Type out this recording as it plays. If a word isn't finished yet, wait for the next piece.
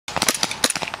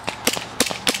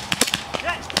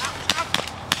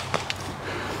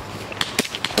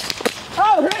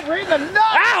the nuts!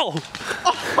 Ow!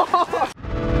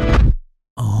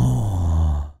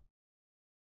 Oh.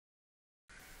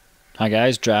 Hi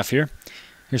guys, Draft here.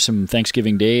 Here's some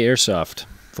Thanksgiving Day airsoft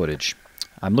footage.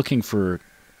 I'm looking for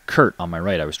Kurt on my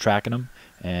right. I was tracking him,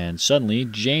 and suddenly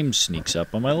James sneaks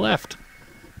up on my left.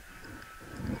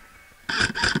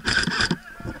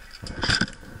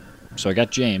 So I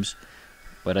got James,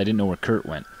 but I didn't know where Kurt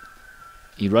went.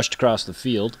 He rushed across the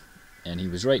field, and he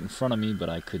was right in front of me, but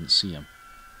I couldn't see him.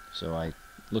 So I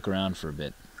look around for a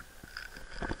bit.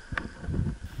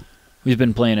 We've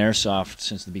been playing airsoft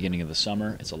since the beginning of the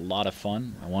summer. It's a lot of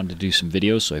fun. I wanted to do some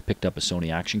videos, so I picked up a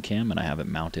Sony Action Cam, and I have it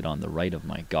mounted on the right of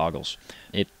my goggles.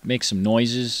 It makes some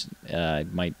noises.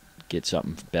 It might get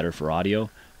something better for audio,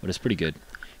 but it's pretty good.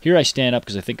 Here I stand up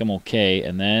because I think I'm okay,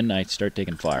 and then I start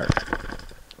taking fire.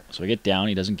 So I get down,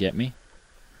 he doesn't get me.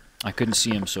 I couldn't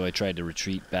see him, so I tried to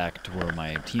retreat back to where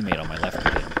my teammate on my left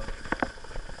was.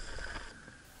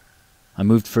 I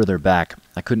moved further back.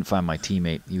 I couldn't find my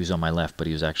teammate. He was on my left, but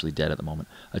he was actually dead at the moment.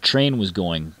 A train was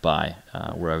going by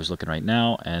where I was looking right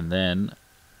now, and then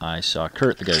I saw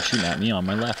Kurt, the guy shooting at me, on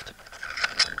my left.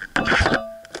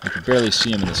 I could barely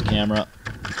see him in this camera,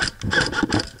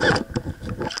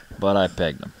 but I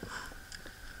pegged him.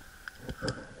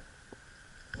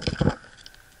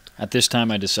 At this time,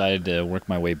 I decided to work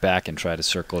my way back and try to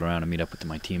circle around and meet up with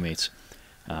my teammates.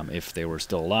 If they were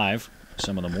still alive,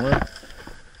 some of them were.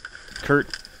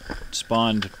 Kurt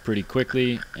spawned pretty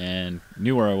quickly and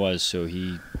knew where I was, so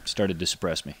he started to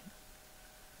suppress me.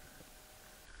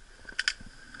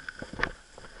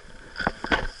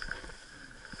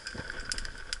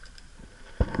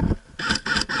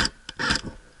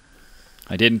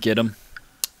 I didn't get him.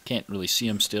 Can't really see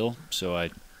him still, so I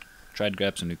tried to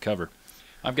grab some new cover.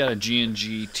 I've got a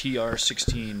G&G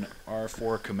TR16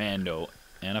 R4 Commando,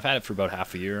 and I've had it for about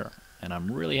half a year, and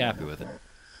I'm really happy with it.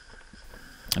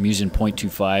 I'm using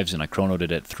 .25s, and I chronoed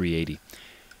it at 380.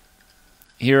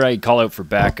 Here I call out for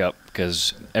backup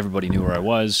because everybody knew where I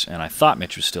was, and I thought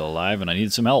Mitch was still alive, and I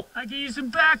needed some help. I can use some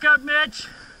backup, Mitch.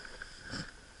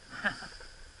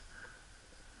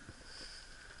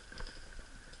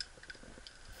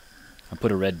 I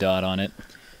put a red dot on it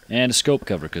and a scope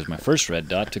cover because my first red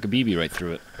dot took a BB right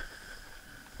through it.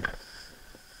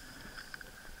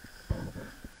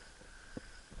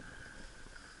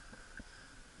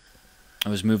 I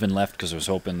was moving left because I was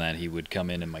hoping that he would come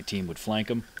in and my team would flank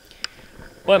him,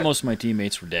 but most of my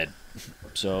teammates were dead.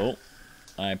 So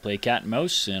I play cat and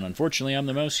mouse, and unfortunately I'm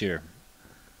the mouse here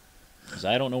because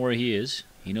I don't know where he is.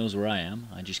 He knows where I am.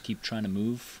 I just keep trying to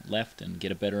move left and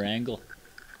get a better angle.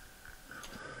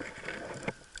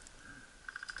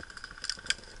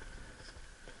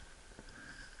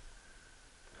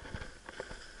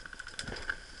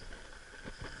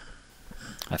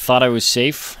 I thought I was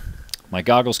safe. My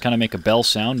goggles kind of make a bell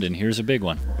sound, and here's a big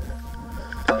one.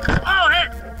 Oh,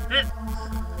 hit!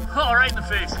 Oh, right in the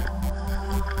face.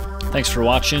 Thanks for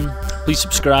watching. Please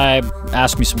subscribe,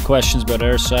 ask me some questions about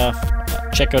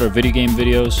airsoft, check out our video game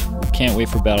videos. We can't wait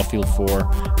for Battlefield 4,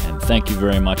 and thank you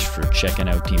very much for checking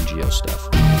out Team Geo stuff.